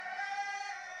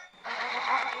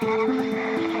This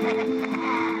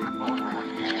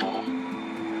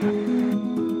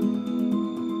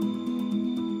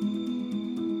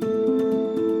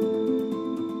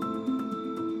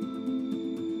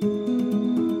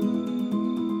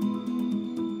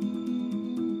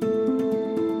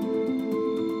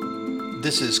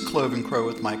is Cloven Crow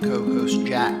with my co-host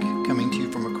Jack, coming to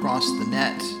you from across the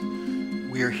net.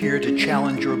 We are here to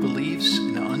challenge your beliefs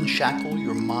and unshackle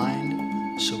your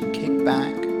mind, so kick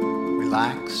back,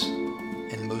 relax,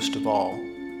 and most of all,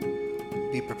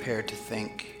 be prepared to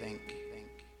think.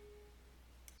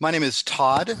 My name is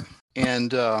Todd,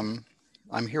 and I'm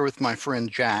here with my friend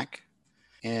Jack,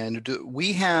 and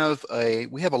we have a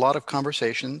lot of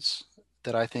conversations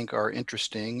that I think are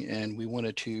interesting, and we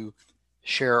wanted to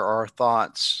share our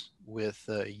thoughts with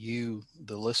you,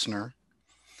 the listener.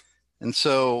 And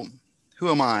so, who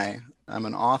am I? I'm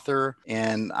an author,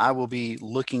 and I will be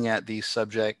looking at these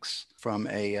subjects from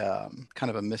a kind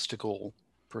of a mystical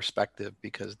perspective,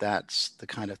 because that's the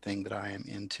kind of thing that I am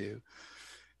into.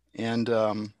 And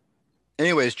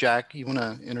anyways, Jack, you want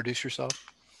to introduce yourself?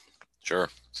 Sure.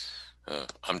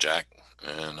 I'm Jack,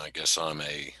 and I guess I'm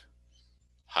a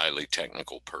highly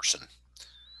technical person.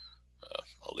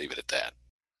 I'll leave it at that.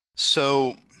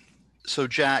 So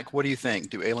Jack, what do you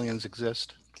think? Do aliens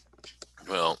exist?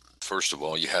 Well, first of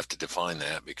all, you have to define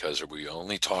that, because are we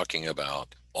only talking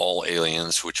about all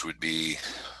aliens, which would be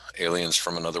aliens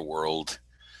from another world,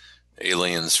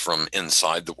 aliens from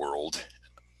inside the world,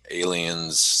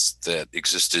 aliens that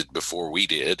existed before we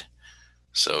did?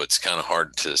 So it's kind of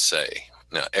hard to say.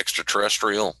 Now,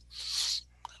 extraterrestrial,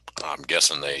 I'm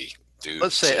guessing they do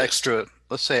Let's say exist.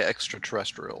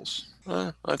 extraterrestrials.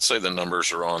 I'd say the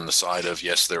numbers are on the side of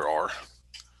yes, there are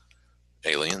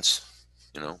aliens.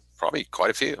 Probably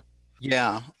quite a few.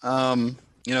 Yeah.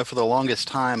 For the longest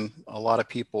time, a lot of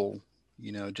people,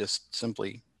 just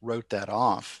simply wrote that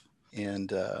off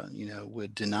and,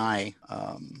 would deny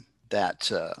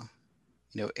that,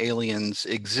 aliens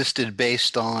existed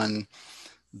based on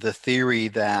the theory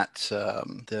that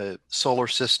the solar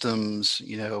systems,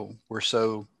 were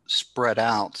so spread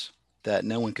out that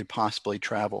no one could possibly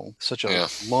travel such a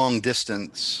long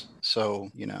distance.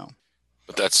 So,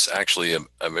 But that's actually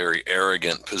a very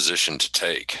arrogant position to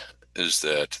take, is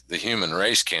that the human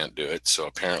race can't do it, so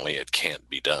apparently it can't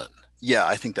be done. Yeah,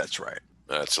 I think that's right.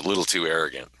 That's a little too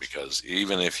arrogant, because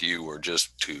even if you were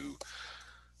just to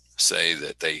say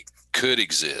that they could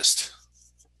exist,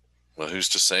 well, who's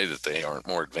to say that they aren't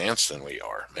more advanced than we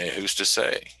are? Who's to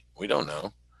say? We don't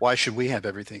know. Why should we have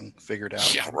everything figured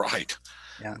out? Yeah, right.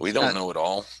 Yeah, we don't know it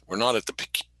all. We're not at the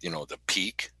peak.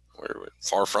 We're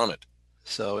far from it.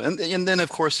 So, and then of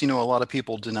course, a lot of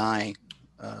people deny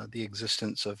the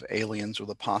existence of aliens or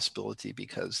the possibility,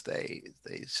 because they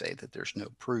say that there's no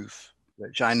proof,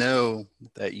 which I know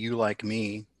that you, like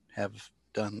me, have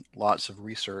done lots of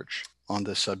research on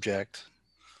this subject.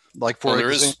 Like, for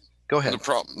example, go ahead.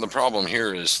 The problem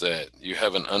here is that you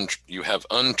have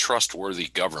untrustworthy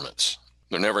governments.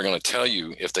 They're never going to tell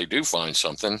you if they do find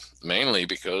something, mainly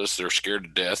because they're scared to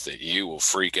death that you will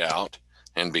freak out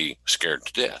and be scared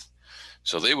to death.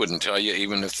 So they wouldn't tell you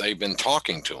even if they've been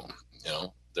talking to them.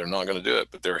 They're not going to do it.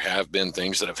 But there have been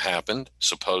things that have happened,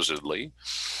 supposedly,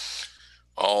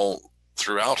 all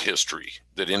throughout history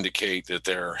that indicate that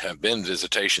there have been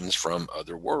visitations from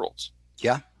other worlds.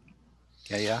 Yeah,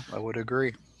 I would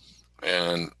agree.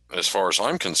 And as far as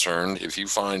I'm concerned, if you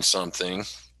find something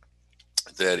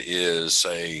that is,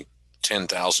 say,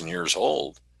 10,000 years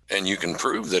old, and you can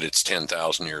prove that it's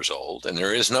 10,000 years old, and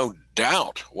there is no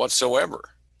doubt whatsoever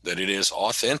that it is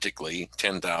authentically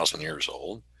 10,000 years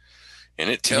old, and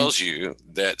it tells you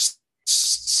that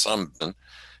something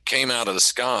came out of the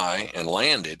sky and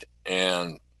landed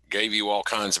and gave you all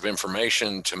kinds of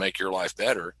information to make your life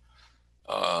better,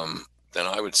 then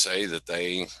I would say that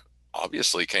they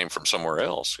obviously came from somewhere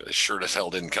else. They sure as hell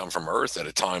didn't come from Earth at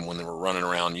a time when they were running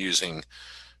around using,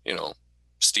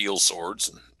 steel swords,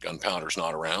 and gunpowder's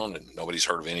not around, and nobody's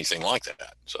heard of anything like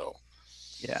that. So,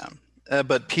 yeah.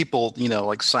 But people,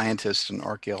 like scientists and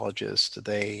archaeologists,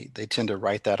 they tend to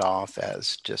write that off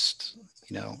as just,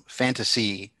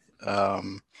 fantasy, as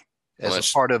a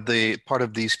part of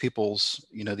these people's,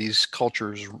 these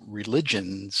cultures'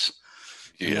 religions.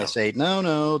 Yeah. And they say,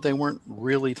 no, they weren't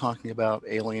really talking about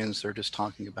aliens. They're just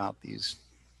talking about these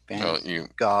gods. You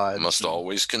must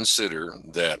always consider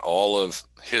that all of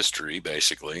history,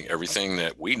 basically everything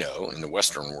that we know in the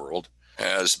Western world,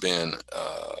 has been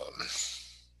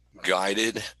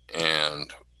guided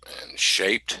and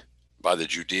shaped by the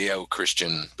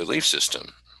Judeo-Christian belief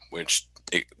system, which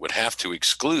it would have to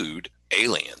exclude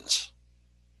aliens.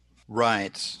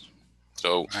 Right.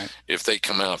 So Right. if they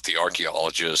come out, the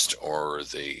archaeologist or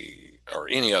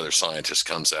any other scientist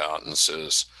comes out and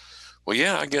says, well,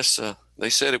 yeah, I guess they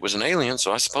said it was an alien,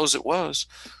 so I suppose it was.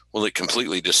 Well, it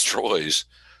completely destroys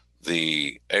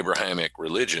the Abrahamic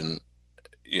religion,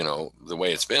 the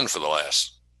way it's been for the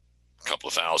last couple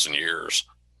of thousand years,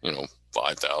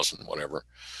 5,000, whatever.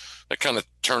 That kind of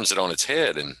turns it on its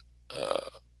head. And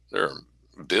there are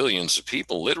billions of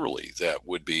people literally that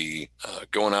would be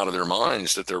going out of their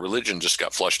minds that their religion just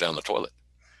got flushed down the toilet.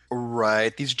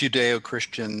 Right. These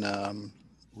Judeo-Christian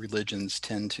religions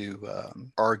tend to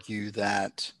argue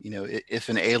that, if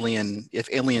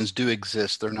aliens do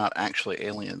exist, they're not actually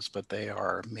aliens, but they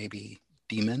are maybe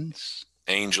demons.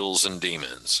 Angels and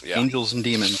demons. Yeah. Angels and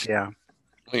demons. Yeah.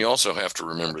 We also have to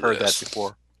remember I've heard this. that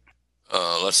before.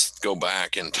 Let's go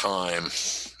back in time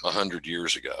 100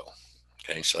 years ago.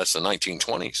 Okay, so that's the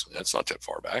 1920s. That's not that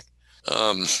far back.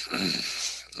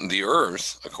 The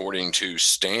Earth, according to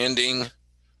standing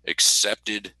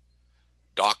accepted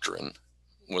doctrine,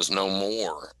 was no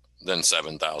more than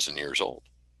 7,000 years old.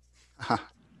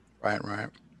 Right.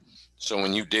 So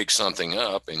when you dig something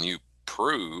up and you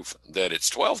prove that it's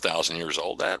 12,000 years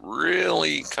old, that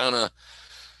really kind of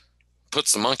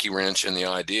puts the monkey wrench in the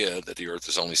idea that the Earth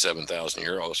is only 7,000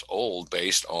 years old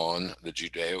based on the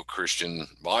Judeo-Christian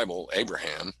Bible,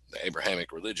 Abraham, the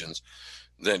Abrahamic religions,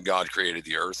 that God created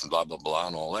the Earth and blah, blah, blah,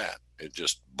 and all that. It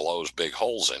just blows big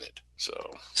holes in it.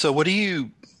 So what do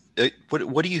you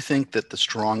think that the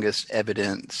strongest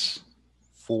evidence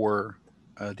for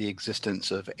the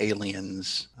existence of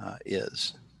aliens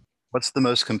is? What's the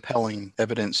most compelling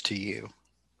evidence to you?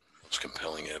 Most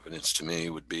compelling evidence to me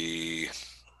would be,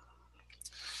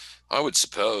 I would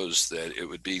suppose that it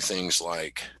would be things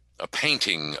like a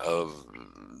painting of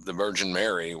the Virgin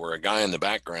Mary where a guy in the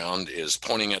background is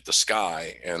pointing at the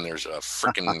sky and there's a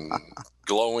freaking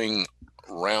glowing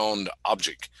round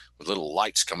object with little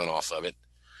lights coming off of it.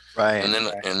 Right. And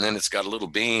then it's got a little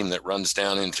beam that runs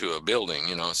down into a building.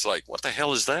 It's like, what the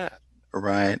hell is that?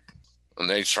 Right. And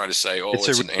they try to say, oh,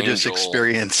 it's an a religious angel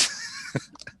experience.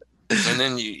 And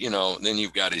then then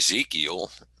you've got Ezekiel,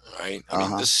 right? I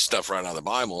mean, this is stuff right out of the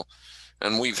Bible.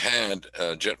 And we've had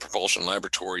Jet Propulsion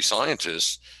Laboratory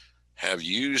scientists have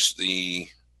used the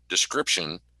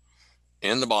description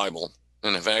in the Bible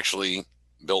and have actually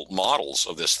built models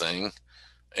of this thing,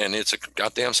 and it's a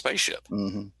goddamn spaceship.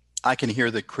 Mm-hmm. I can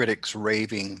hear the critics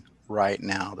raving right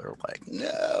now. They're like,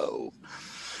 no.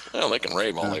 Well, they can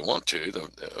rave all they want to.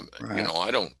 Right.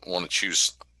 I don't want to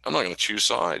choose. I'm not going to choose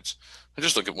sides. I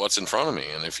just look at what's in front of me.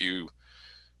 And if you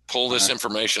pull this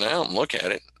information out and look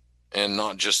at it and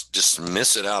not just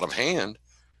dismiss it out of hand,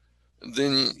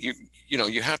 then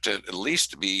you have to at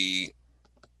least be,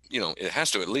 it has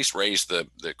to at least raise the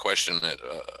question that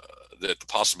the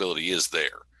possibility is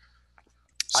there.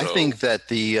 So, I think that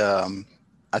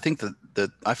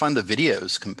I find the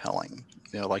videos compelling.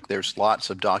 Like there's lots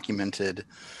of documented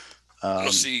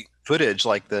footage,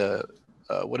 like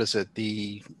what is it?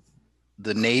 The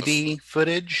Navy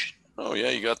footage. Oh yeah,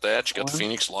 you got that. You got the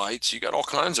Phoenix Lights. You got all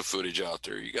kinds of footage out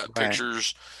there. You got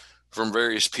pictures from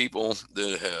various people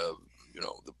that have,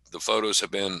 the photos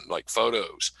have been like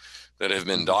photos that have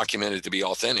been documented to be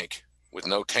authentic with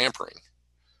no tampering.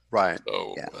 Right.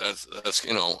 So that's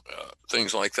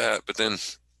things like that. But then,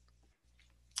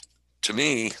 to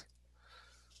me,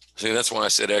 see, that's why I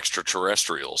said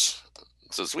extraterrestrials.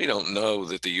 Since we don't know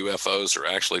that the UFOs are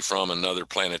actually from another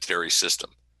planetary system.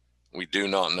 We do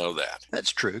not know that.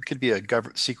 That's true. It could be a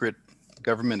secret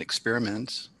government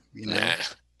experiment. Nah,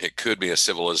 it could be a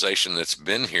civilization that's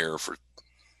been here for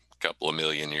a couple of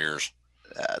million years.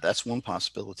 That's one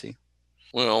possibility.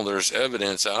 Well, there's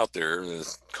evidence out there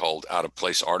that's called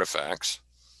out-of-place artifacts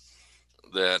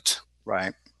that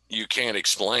you can't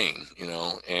explain,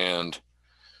 and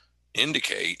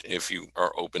indicate, if you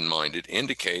are open-minded,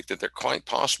 indicate that there quite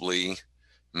possibly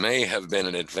may have been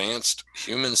an advanced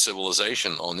human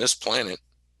civilization on this planet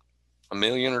 1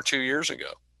 million or 2 years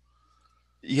ago.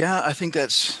 Yeah, I think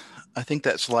that's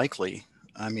likely.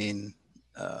 I mean,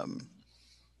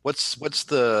 what's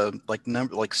the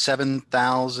number, like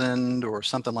 7,000 or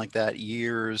something like that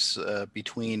years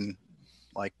between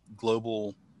like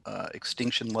global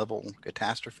extinction level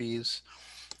catastrophes?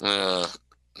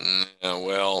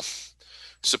 Well,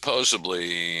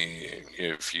 supposedly,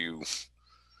 if you,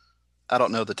 I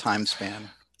don't know the time span.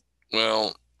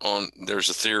 Well, there's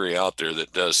a theory out there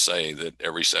that does say that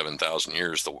every 7,000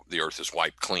 years the Earth is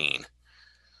wiped clean.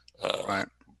 Right.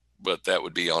 But that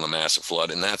would be on a massive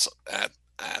flood, and that's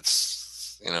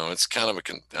it's kind of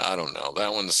I don't know.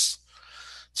 That it's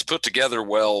put together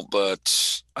well,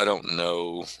 but I don't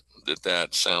know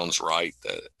that sounds right.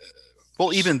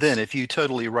 Well, even then, if you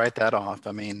totally write that off,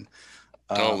 I mean,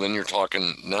 Oh, then you're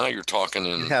talking, now you're talking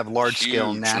you in have large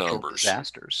scale huge natural numbers.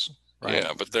 disasters, right?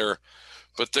 Yeah, but they're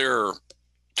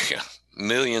yeah,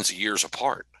 millions of years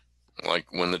apart. Like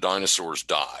when the dinosaurs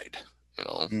died, you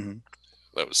know, Hmm.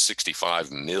 that was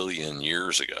 65 million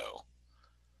years ago.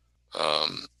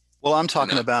 Um, Well, and I'm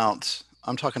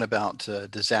talking about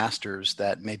disasters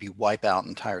that maybe wipe out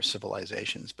entire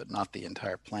civilizations, but not the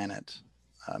entire planet.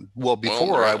 Well, well,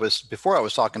 they're at, before I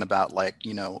was talking about like,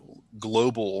 you know,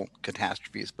 global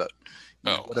catastrophes, but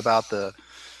you know, oh, what about the,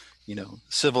 you know,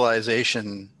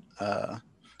 civilization uh,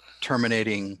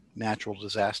 terminating natural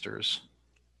disasters?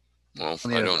 well,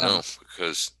 Plenty I of don't know them.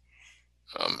 because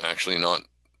I'm actually not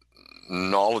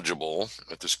knowledgeable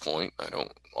at this point. I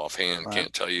don't offhand Right.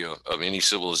 can't tell you of any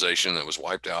civilization that was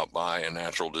wiped out by a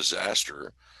natural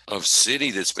disaster. Of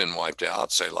city that's been wiped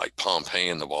out, say like Pompeii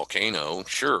and the volcano,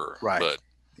 sure, Right. but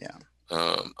Yeah.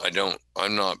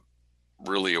 I'm not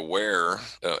really aware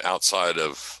outside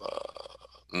of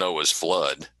Noah's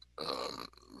flood. Um,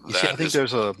 You see, that has,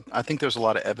 I think there's a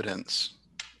lot of evidence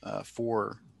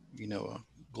for, you know, a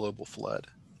global flood.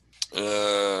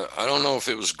 I don't know if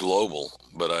it was global,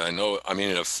 but I know, I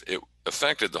mean, if it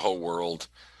affected the whole world,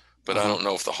 but I Uh-huh. don't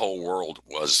know if the whole world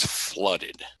was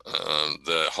flooded.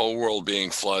 The whole world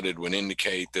being flooded would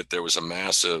indicate that there was a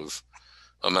massive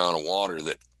amount of water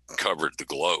that covered the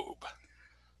globe.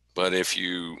 But if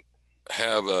you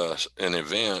have an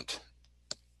event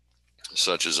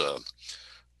such as a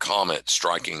comet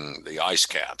striking the ice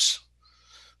caps,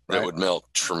 that Right. would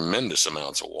melt tremendous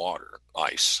amounts of water,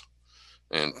 ice,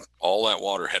 and all that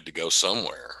water had to go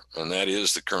somewhere. And that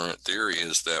is the current theory,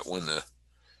 is that when the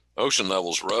ocean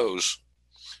levels rose,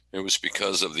 it was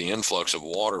because of the influx of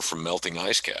water from melting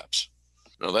ice caps.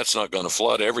 Now, that's not going to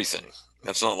flood everything.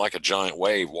 That's not like a giant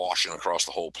wave washing across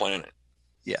the whole planet.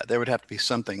 Yeah, there would have to be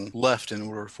something left in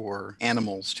order for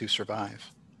animals to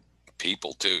survive.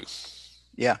 People, too.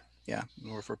 Yeah, yeah, in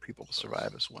order for people to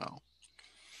survive as well.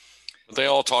 But they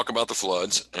all talk about the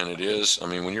floods, and it is, I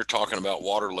mean, when you're talking about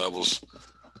water levels,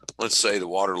 let's say the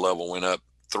water level went up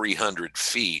 300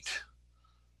 feet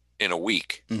in a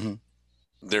week. Hmm.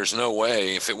 There's no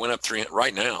way, if it went up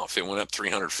right now, if it went up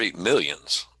 300 feet,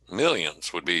 millions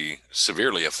would be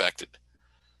severely affected.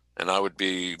 And I would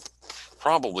be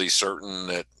probably certain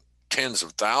that tens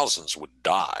of thousands would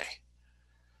die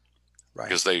Right.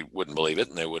 because they wouldn't believe it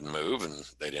and they wouldn't move and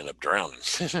they'd end up drowning.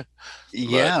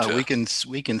 Yeah, But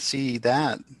we can see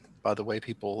that by the way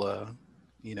people,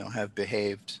 you know, have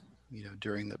behaved, you know,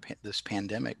 during this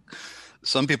pandemic.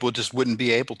 Some people just wouldn't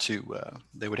be able to.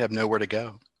 They would have nowhere to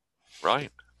go.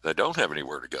 right, they don't have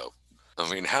anywhere to go. I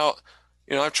mean, how,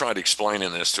 you know, I've tried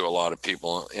explaining this to a lot of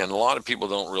people, and a lot of people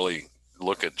don't really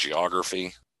look at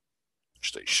geography,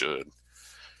 which they should. Hmm.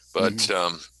 But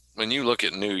when you look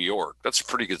at New York, that's a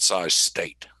pretty good sized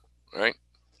state, right?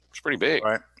 It's pretty big.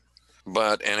 Right.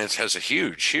 But, and it has a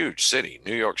huge city,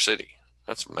 New York City.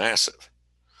 That's massive.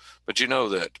 But you know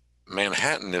that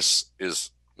Manhattan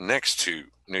is next to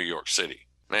New York City.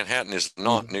 Manhattan is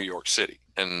not Hmm. New York City.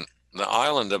 And the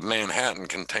island of Manhattan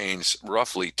contains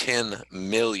roughly 10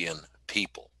 million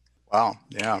people. Wow.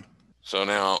 Yeah. So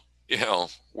now, you know,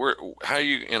 how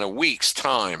you, in a week's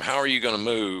time, how are you going to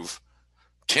move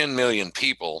 10 million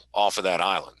people off of that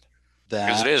island?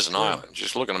 Because it That's is an true. island.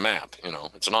 Just look at a map, you know,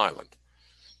 it's an island.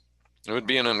 It would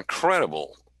be an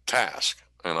incredible task.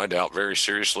 And I doubt very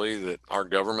seriously that our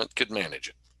government could manage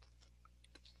it.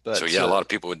 So, But yeah, a lot of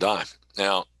people would die.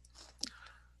 Now,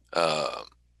 uh,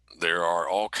 there are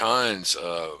all kinds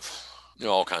of, you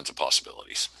know, all kinds of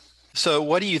possibilities. so,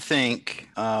 what do you think?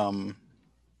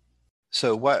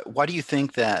 So, why do you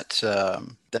think that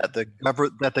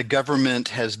that the government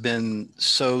has been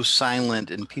so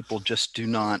silent and people just do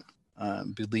not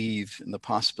believe in the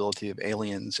possibility of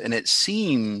aliens? And it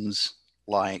seems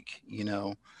like, you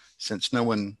know, since no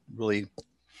one really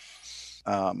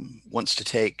wants to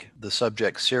take the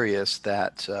subject serious,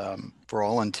 that for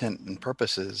all intent and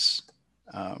purposes,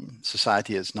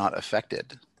 society is not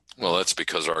affected. Well, that's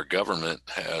because our government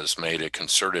has made a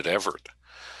concerted effort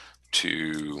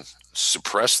to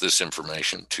suppress this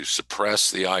information, to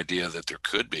suppress the idea that there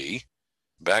could be.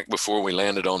 Back before we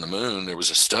landed on the moon, there was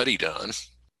a study done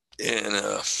in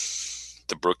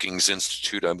the Brookings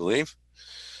Institute, I believe.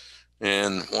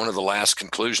 And one of the last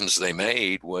conclusions they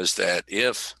made was that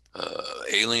if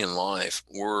alien life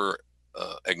were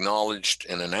acknowledged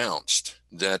and announced,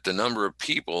 that the number of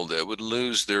people that would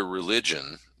lose their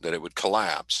religion, that it would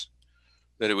collapse,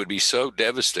 that it would be so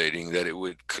devastating that it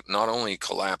would not only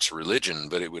collapse religion,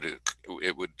 but it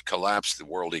would collapse the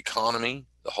world economy,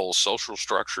 the whole social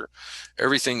structure.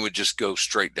 Everything would just go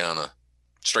straight down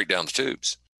straight down the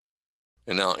tubes.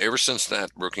 And now, ever since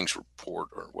that Brookings report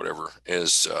or whatever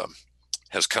has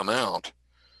come out,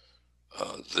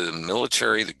 the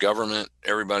military, the government,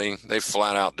 everybody, they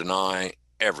flat out deny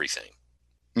everything.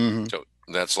 Mm-hmm. So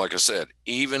that's, like I said,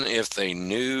 even if they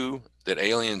knew that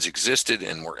aliens existed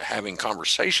and were having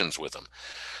conversations with them,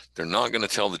 they're not going to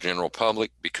tell the general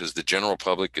public because the general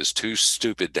public is too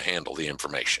stupid to handle the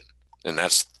information. And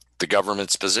that's the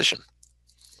government's position.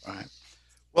 Right.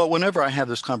 Well, whenever I have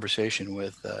this conversation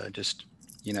with just,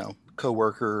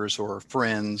 coworkers or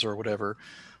friends or whatever,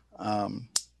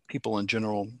 people in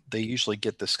general, they usually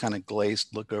get this kind of glazed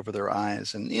look over their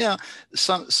eyes. And,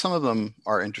 some of them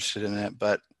are interested in it,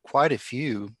 but quite a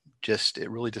few it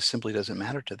really just simply doesn't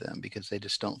matter to them because they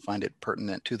just don't find it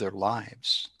pertinent to their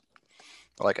lives.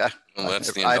 Like,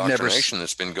 that's the indoctrination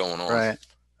that's been going on. Right.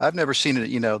 I've never seen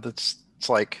it, it's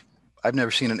like, I've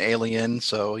never seen an alien.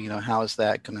 So, how is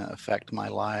that going to affect my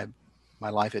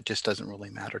life? It just doesn't really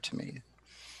matter to me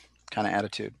kind of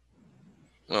attitude.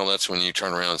 Well, that's when you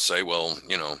turn around and say, well,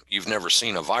 you've never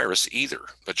seen a virus either,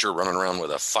 but you're running around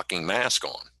with a fucking mask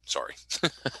on. Sorry.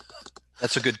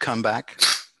 That's a good comeback.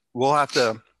 I'll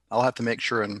have to make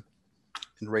sure and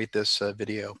rate this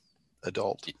video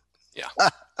adult. Yeah.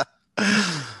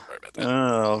 Sorry about that.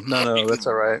 Oh, no, that's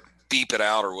all right. Beep it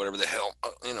out or whatever the hell,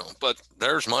 but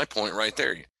there's my point right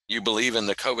there. You believe in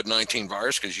the COVID-19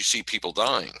 virus because you see people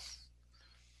dying.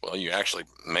 Well,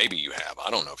 maybe you have. I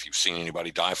don't know if you've seen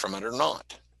anybody die from it or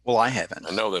not. Well, I haven't.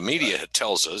 I know the media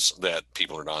tells us that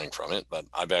people are dying from it, but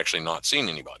I've actually not seen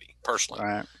anybody personally.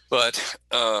 Right. But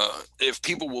if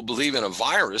people will believe in a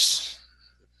virus,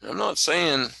 I'm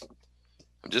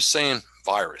just saying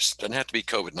virus. Doesn't have to be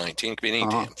COVID-19. It could be any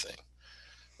damn thing.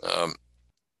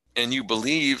 And you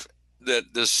believe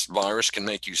that this virus can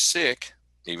make you sick,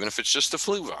 even if it's just a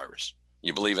flu virus.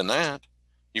 You believe in that.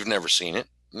 You've never seen it.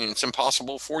 It's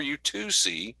impossible for you to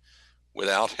see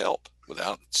without help,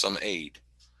 without some aid.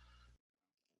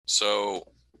 So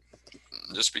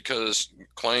just because you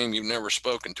claim you've never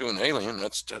spoken to an alien,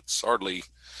 that's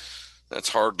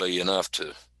hardly enough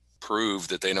to prove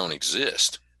that they don't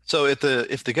exist. So if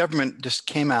the government just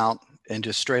came out and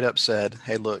just straight up said,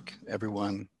 "Hey, look,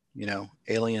 everyone,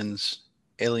 aliens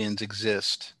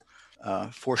exist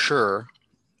for sure,"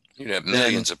 you'd have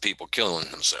millions of people killing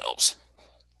themselves.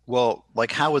 Well,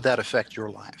 like, how would that affect your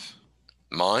life?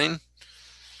 Mine?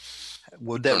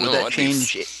 Would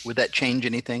that change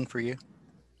anything for you?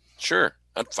 Sure.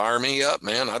 That'd fire me up,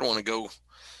 man. I'd want to go,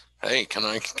 hey, can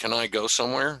I go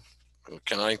somewhere?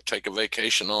 Can I take a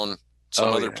vacation on some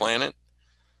other planet?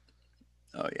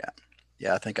 Oh, yeah.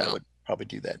 Yeah, I think I would probably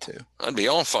do that too. I'd be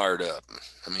all fired up.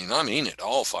 I mean it,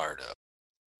 all fired up.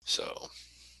 So,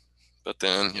 but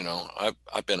then,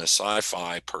 I've been a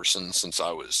sci-fi person since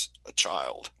I was a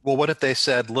child. Well, what if they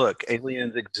said, look,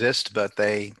 aliens exist, but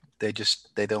they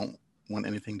don't want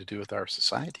anything to do with our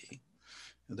society.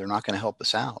 They're not going to help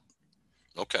us out.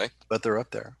 Okay. But they're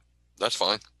up there. That's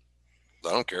fine.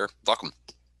 I don't care. Fuck them.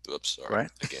 Oops, sorry.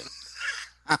 Right. Again.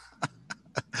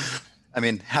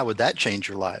 How would that change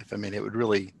your life? It would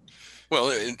really...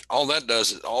 Well, all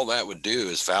that would do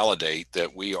is validate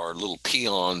that we are little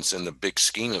peons in the big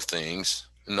scheme of things,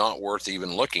 not worth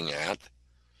even looking at.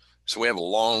 So we have a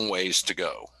long ways to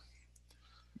go.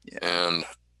 Yeah. And,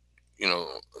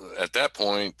 at that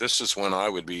point, this is when I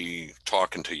would be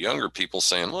talking to younger people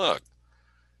saying, look,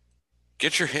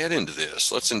 get your head into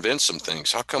this. Let's invent some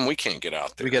things. How come we can't get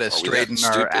out there? We got to straighten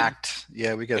our act.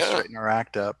 Yeah, we got to straighten our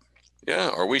act up. Yeah.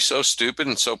 Are we so stupid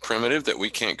and so primitive that we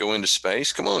can't go into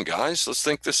space? Come on, guys. Let's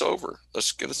think this over.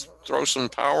 Let's throw some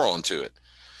power onto it.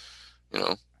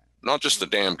 Not just the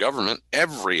damn government,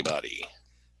 everybody.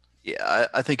 Yeah,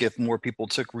 I think if more people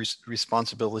took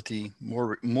responsibility,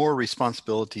 more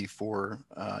responsibility for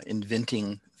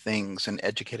inventing things and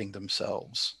educating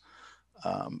themselves,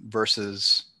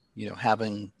 versus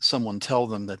having someone tell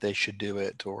them that they should do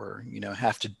it, or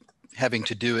having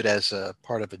to do it as a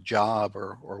part of a job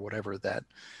or whatever, that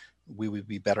we would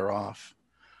be better off.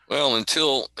 Well,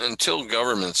 until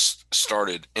governments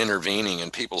started intervening in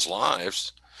people's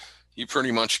lives, you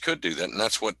pretty much could do that, and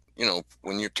that's what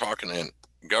when you're talking to.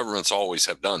 Governments always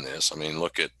have done this.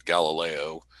 Look at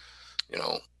Galileo,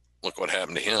 look what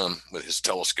happened to him with his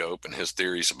telescope and his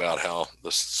theories about how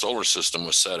the solar system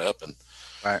was set up. And,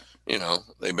 right.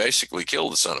 They basically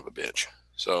killed the son of a bitch.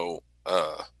 So,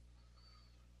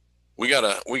 we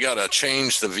gotta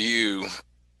change the view.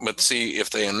 But see, if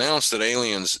they announced that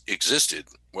aliens existed,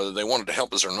 whether they wanted to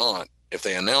help us or not, if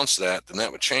they announced that, then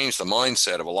that would change the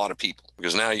mindset of a lot of people,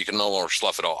 because now you can no longer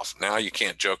slough it off. Now you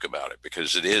can't joke about it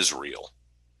because it is real.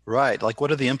 Right. Like,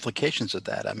 what are the implications of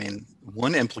that? I mean,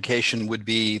 one implication would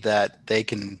be that they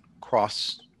can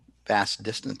cross vast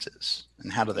distances.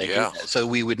 And how do they do Yeah, that? So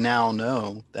we would now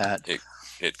know that,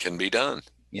 it can be done.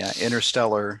 yeah,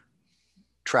 interstellar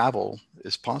travel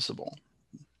is possible.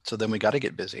 So then we got to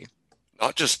get busy.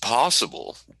 Not just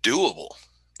possible, doable.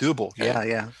 Doable. Okay. Yeah,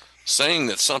 yeah. Saying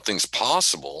that something's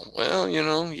possible, well,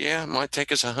 yeah, it might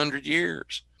take us 100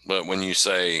 years. But when you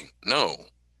say, no,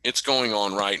 it's going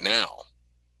on right now,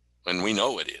 and we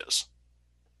know it is.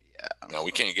 Yeah. Now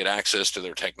we can't get access to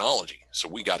their technology, so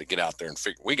we got to get out there and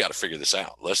we got to figure this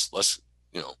out. Let's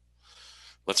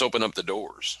open up the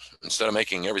doors instead of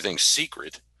making everything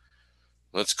secret.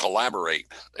 Let's collaborate,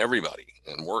 everybody,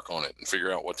 and work on it and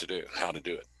figure out what to do and how to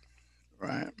do it.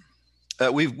 Right.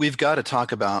 We've got to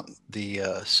talk about the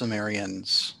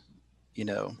Sumerians,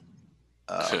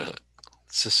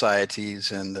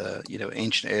 societies and the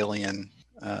ancient alien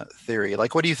theory.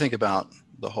 Like, what do you think about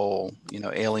the whole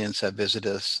aliens have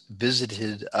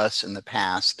visited us in the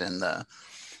past, and the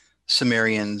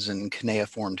Sumerians and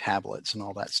cuneiform tablets and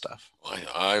all that stuff?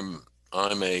 I'm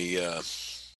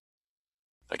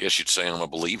I guess you'd say I'm a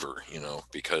believer,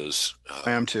 because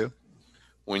I am too.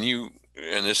 when you,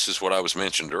 and this is what I was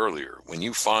mentioned earlier, when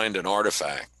you find an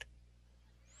artifact,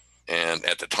 and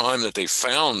at the time that they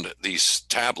found these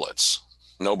tablets,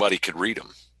 nobody could read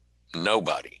them.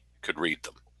 Nobody could read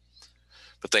them.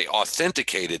 But they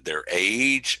authenticated their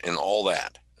age and all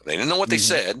that. They didn't know what they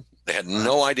said. They had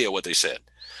no idea what they said.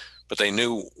 But they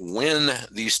knew when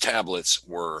these tablets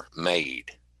were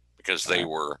made because they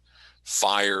were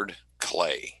fired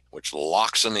clay, which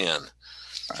locks them in.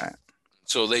 Right.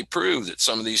 So they proved that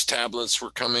some of these tablets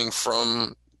were coming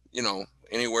from,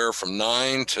 anywhere from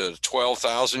 9 to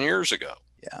 12,000 years ago.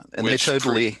 Yeah, and they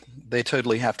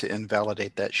totally have to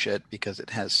invalidate that shit because it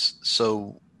has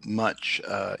so much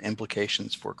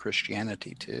implications for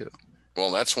Christianity too.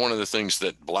 Well, that's one of the things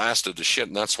that blasted the shit,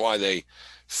 and that's why they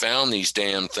found these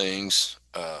damn things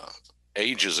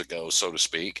ages ago, so to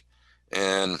speak,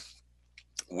 and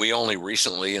we only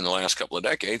recently, in the last couple of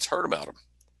decades, heard about them.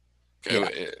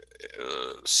 Okay. Yeah.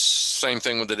 Same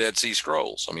thing with the Dead Sea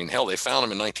Scrolls. I mean, hell, they found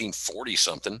them in 1940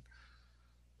 something,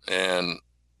 and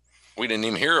we didn't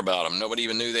even hear about them. Nobody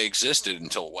even knew they existed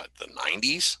until the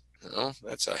 90s.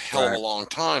 That's a hell of a long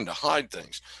time to hide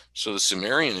things. So the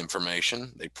Sumerian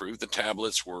information, they proved the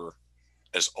tablets were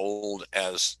as old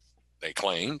as they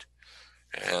claimed,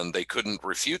 and they couldn't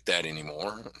refute that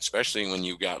anymore, especially when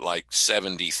you got like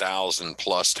 70,000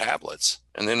 plus tablets.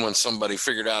 And then when somebody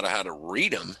figured out how to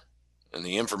read them, and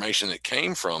the information that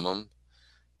came from them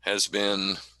has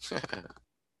been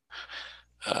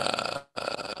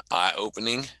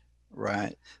eye-opening.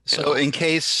 Right. So in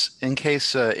case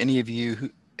any of you who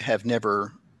have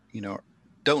never,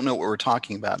 don't know what we're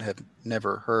talking about, have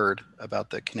never heard about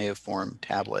the cuneiform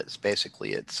tablets,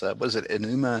 basically it's, was it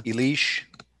Enuma Elish?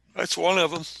 That's one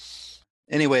of them.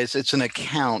 Anyways, it's an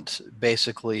account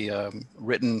basically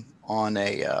written on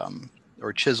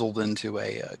or chiseled into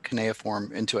a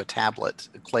cuneiform, into a tablet,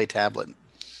 a clay tablet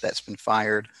that's been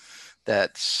fired.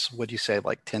 That's, what do you say,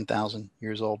 like 10,000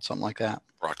 years old, something like that?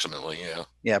 Approximately, yeah.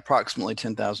 Yeah, approximately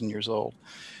 10,000 years old,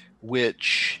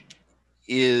 which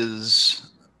is,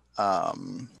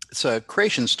 it's a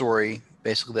creation story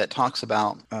basically that talks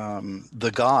about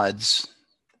the gods,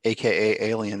 aka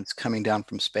aliens, coming down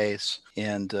from space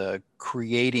and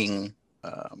creating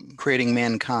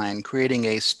mankind, creating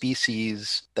a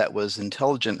species that was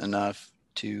intelligent enough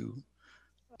to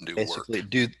do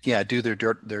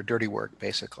their dirty work,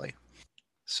 basically.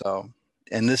 So,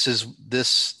 and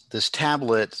this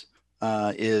tablet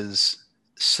is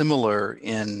similar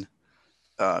in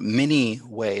many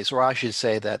ways, or I should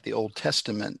say that the Old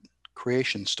Testament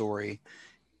creation story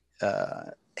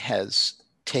has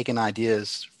taken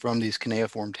ideas from these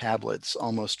cuneiform tablets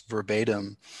almost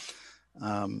verbatim,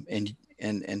 and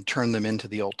turned them into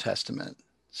the Old Testament.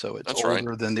 So it's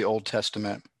older than the Old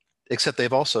Testament, except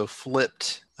they've also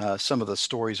flipped some of the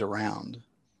stories around.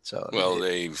 So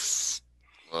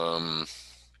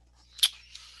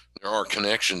there are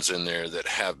connections in there that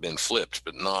have been flipped,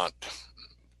 but not,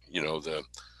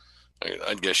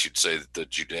 I guess you'd say that the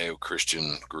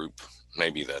Judeo-Christian group,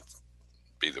 maybe that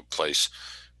be the place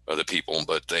of the people,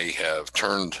 but they have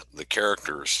turned the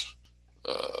characters.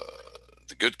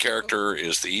 The good character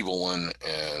is the evil one,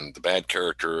 and the bad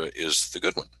character is the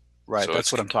good one. Right, so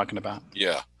that's what I'm talking about.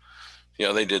 Yeah,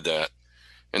 they did that,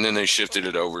 and then they shifted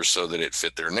it over so that it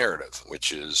fit their narrative,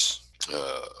 which is,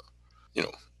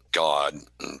 God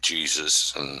and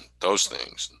Jesus and those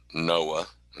things, Noah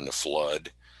and the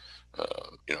flood,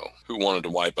 who wanted to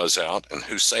wipe us out and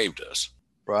who saved us.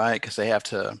 Right, because they have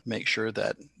to make sure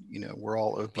that, we're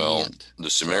all obedient. Well, the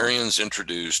Sumerians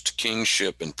introduced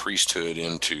kingship and priesthood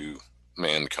into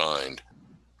mankind.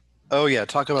 Oh yeah,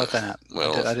 talk about that.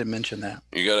 Well, I didn't mention that.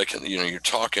 You got to, you're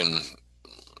talking,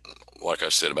 like I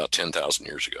said, about 10,000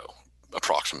 years ago,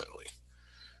 approximately.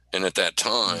 And at that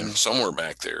time, somewhere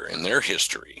back there in their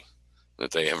history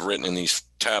that they have written in these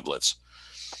tablets,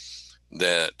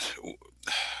 that,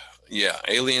 yeah,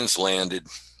 aliens landed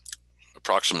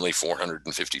approximately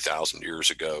 450,000 years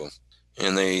ago,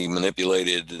 and they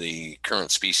manipulated the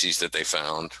current species that they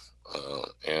found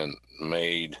and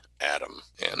made Adam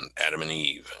and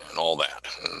Eve and all that.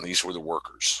 And these were the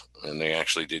workers, and they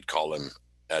actually did call them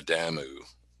Adamu.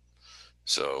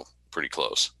 So pretty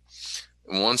close.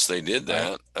 And once they did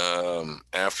that,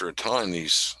 after a time,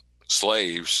 these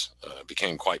slaves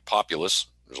became quite populous.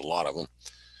 There's a lot of them.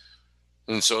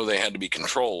 And so they had to be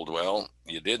controlled. Well,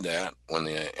 you did that when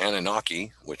the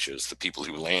Anunnaki, which is the people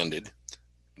who landed,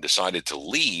 decided to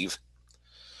leave.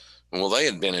 Well, they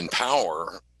had been in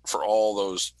power for all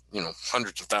those,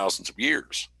 hundreds of thousands of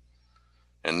years.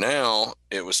 And now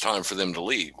it was time for them to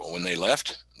leave. Well, when they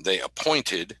left, they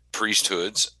appointed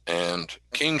priesthoods and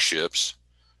kingships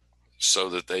so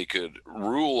that they could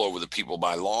rule over the people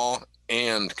by law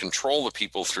and control the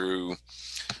people through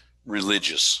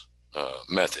religious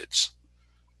methods.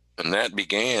 And that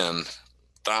began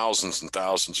thousands and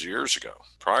thousands of years ago.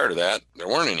 Prior to that, there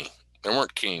weren't any. There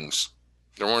weren't kings.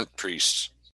 There weren't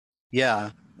priests. Yeah,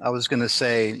 I was going to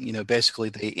say, basically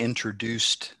they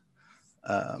introduced.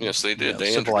 Yes, they did.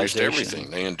 They introduced everything.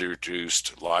 They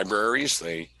introduced libraries.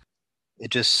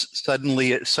 It just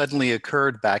suddenly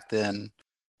occurred back then.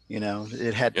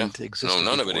 It hadn't existed. No,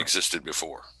 none before. of it existed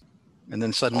before. And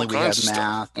then suddenly we have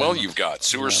math. Well, you've got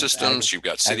sewer systems. You've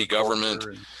got city government.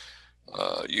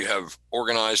 You have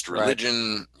organized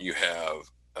religion. Right. You have,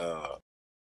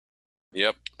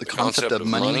 the concept of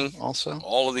money also.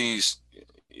 All of these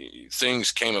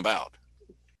things came about.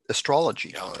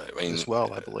 Astrology as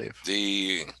well, I believe.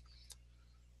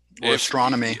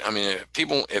 Astronomy.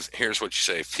 Here's what you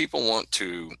say. If people want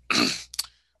to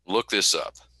look this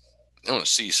up, they want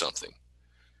to see something,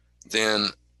 then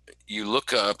you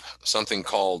look up something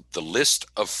called the List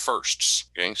of Firsts.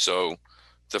 Okay, so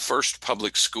the first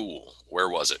public school, where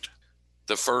was it?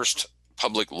 The first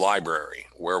public library,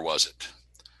 where was it?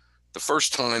 The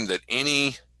first time that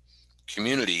any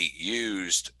community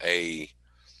used a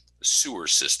sewer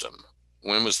system,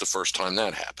 when was the first time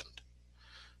that happened?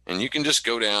 And you can just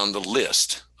go down the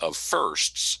list of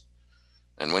firsts,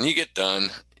 and when you get done,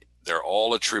 they're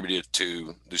all attributed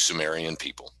to the Sumerian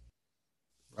people.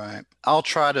 Right. I'll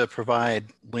try to provide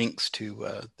links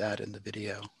to that in the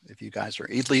video if you guys are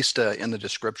at least in the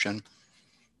description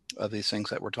of these things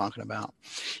that we're talking about.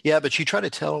 Yeah, but you try to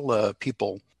tell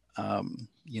people,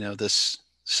 this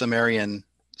Sumerian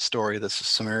story, this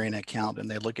Sumerian account, and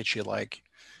they look at you like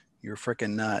you're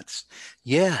freaking nuts.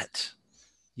 Yet,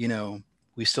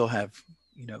 we still have,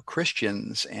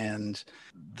 Christians, and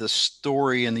the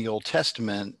story in the Old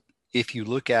Testament, if you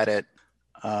look at it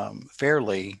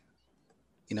fairly,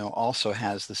 also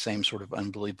has the same sort of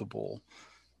unbelievable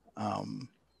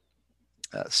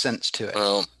sense to it.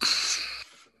 Well,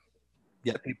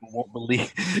 yet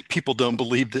people don't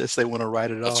believe this. They want to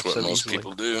write it off. That's what most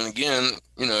people do. And again,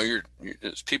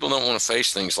 people don't want to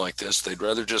face things like this. They'd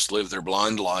rather just live their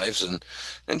blind lives and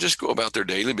just go about their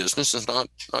daily business and not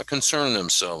concern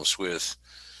themselves with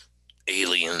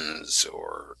aliens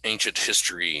or ancient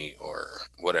history or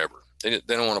whatever. They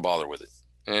don't want to bother with it.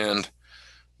 And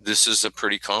this is a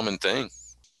pretty common thing.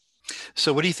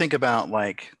 So what do you think about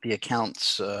like the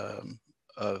accounts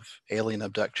of alien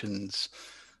abductions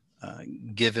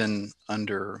given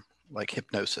under like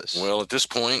hypnosis? Well, at this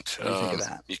point, what do you think of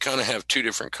that? You kind of have two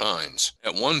different kinds.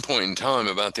 At one point in time,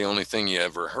 about the only thing you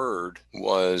ever heard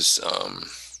was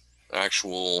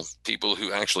actual people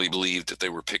who actually believed that they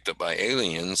were picked up by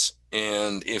aliens.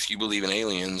 And if you believe in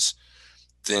aliens,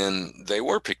 then they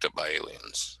were picked up by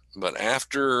aliens. But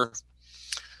after,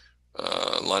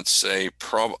 let's say,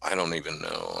 I don't even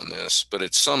know on this, but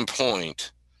at some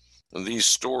point, these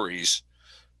stories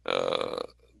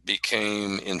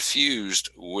became infused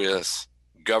with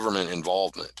government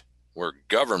involvement, where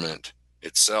government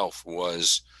itself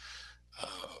was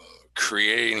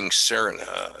creating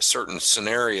certain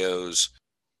scenarios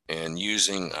and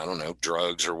using, I don't know,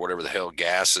 drugs or whatever the hell,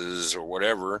 gases or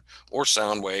whatever, or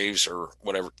sound waves or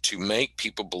whatever, to make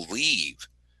people believe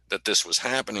that this was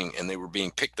happening and they were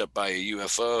being picked up by a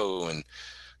UFO and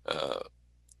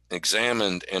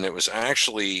examined. And it was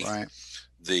actually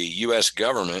the U.S.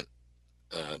 government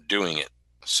doing it.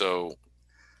 So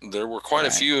there were quite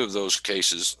a few of those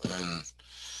cases. And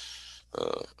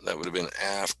That would have been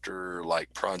after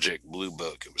like Project Blue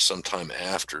Book. It was sometime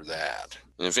after that.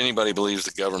 And if anybody believes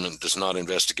the government does not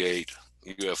investigate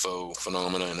UFO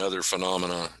phenomena and other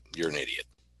phenomena, you're an idiot.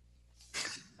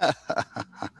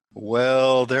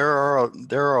 Well, there are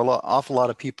awful lot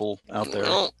of people out there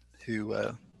Well, who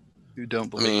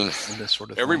don't I mean, believe in this sort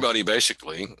of thing. everybody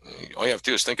basically, all you have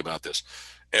to do is think about this.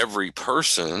 Every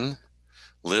person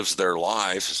lives their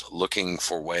lives looking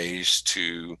for ways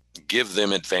to give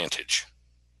them advantage,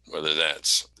 whether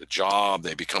that's the job,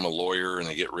 they become a lawyer and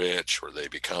they get rich, or they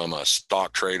become a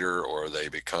stock trader, or they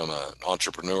become an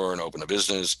entrepreneur and open a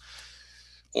business,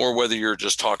 or whether you're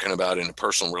just talking about in a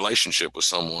personal relationship with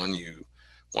someone, you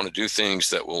want to do things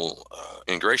that will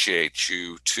ingratiate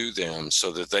you to them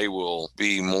so that they will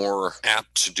be more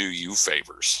apt to do you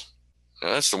favors.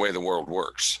 Now, that's the way the world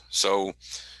works. So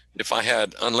if I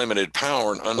had unlimited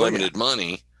power and unlimited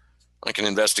money, I can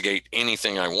investigate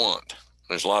anything I want.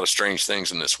 There's a lot of strange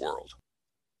things in this world.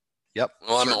 Yep.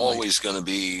 Well, I'm certainly. always going to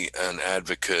be an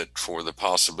advocate for the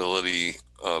possibility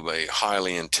of a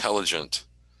highly intelligent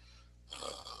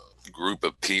group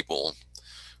of people,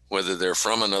 whether they're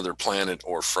from another planet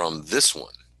or from this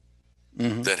one,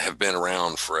 Mhm. that have been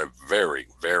around for a very,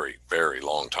 very, very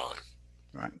long time.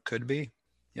 Right. Could be.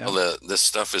 Yeah. Well, this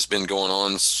stuff has been going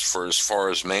on for as far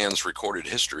as man's recorded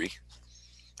history,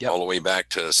 Yep. all the way back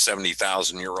to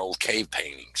 70,000-year-old cave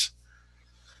paintings.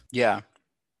 Yeah.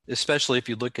 Especially if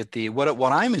you look at the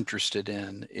what I'm interested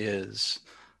in is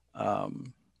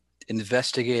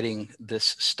investigating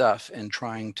this stuff and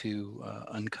trying to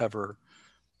uncover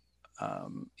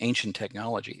ancient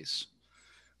technologies.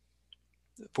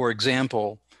 For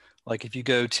example, like if you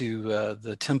go to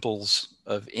the temples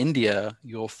of India,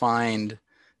 you'll find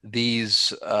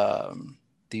these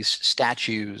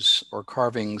statues or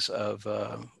carvings of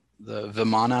the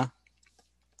Vimana.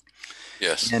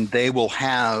 Yes. And they will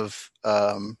have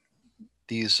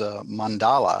these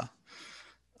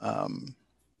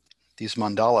these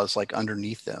mandalas like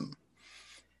underneath them.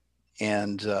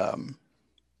 And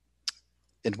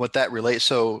what that relates,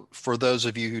 so for those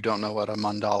of you who don't know what a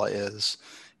mandala is,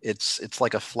 it's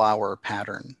like a flower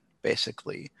pattern,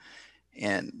 basically.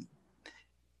 And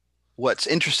what's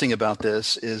interesting about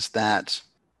this is that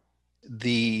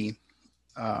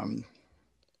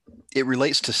it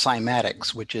relates to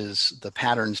cymatics, which is the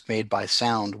patterns made by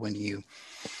sound when you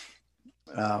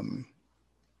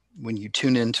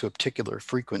tune into a particular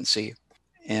frequency.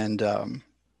 And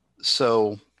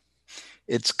so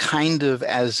it's kind of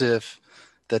as if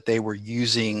that they were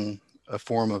using a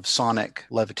form of sonic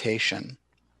levitation.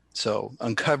 So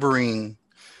uncovering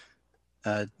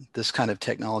this kind of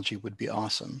technology would be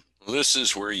awesome. This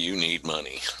is where you need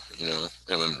money, you know.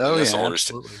 I mean, Oh that's yeah, all there is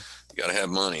to. absolutely. You got to have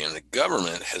money, and the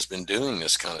government has been doing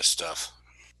this kind of stuff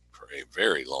for a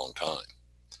very long time.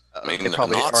 I mean, They the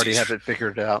probably already Nazis. have it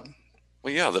figured out.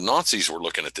 Well, yeah, the Nazis were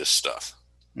looking at this stuff.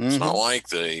 It's not like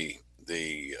the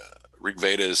Rig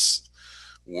Vedas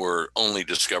were only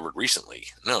discovered recently.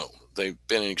 No, they've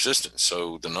been in existence.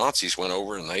 So the Nazis went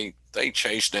over and they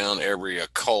chased down every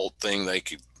occult thing they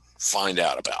could find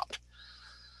out about.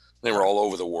 They were all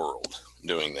over the world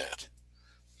doing that.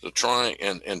 So trying,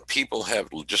 and people have,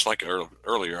 just like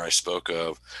earlier I spoke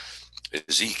of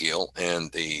Ezekiel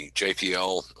and the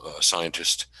JPL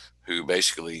scientist who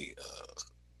basically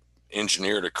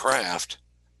engineered a craft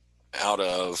out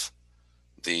of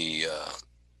the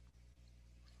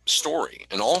story.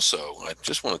 And also, I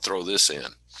just want to throw this in.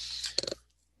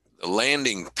 The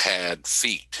landing pad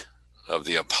feet of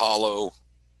the Apollo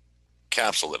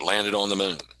capsule that landed on the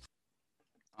moon.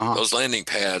 Those landing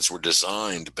pads were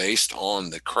designed based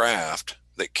on the craft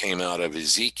that came out of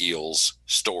Ezekiel's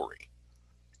story.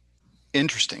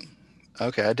 Interesting.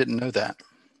 Okay, I didn't know that.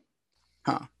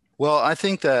 Huh. Well, I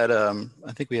think that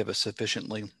I think we have a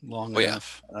sufficiently long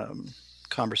enough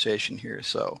conversation here.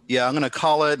 So yeah, I'm going to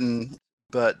call it.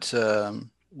 But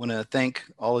want to thank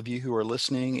all of you who are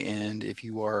listening. And if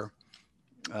you are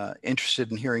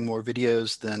interested in hearing more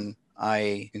videos, then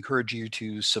I encourage you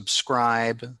to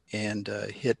subscribe and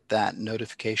hit that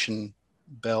notification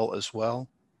bell as well.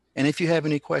 And if you have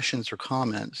any questions or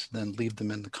comments, then leave them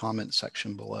in the comment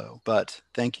section below. But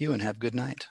thank you and have a good night.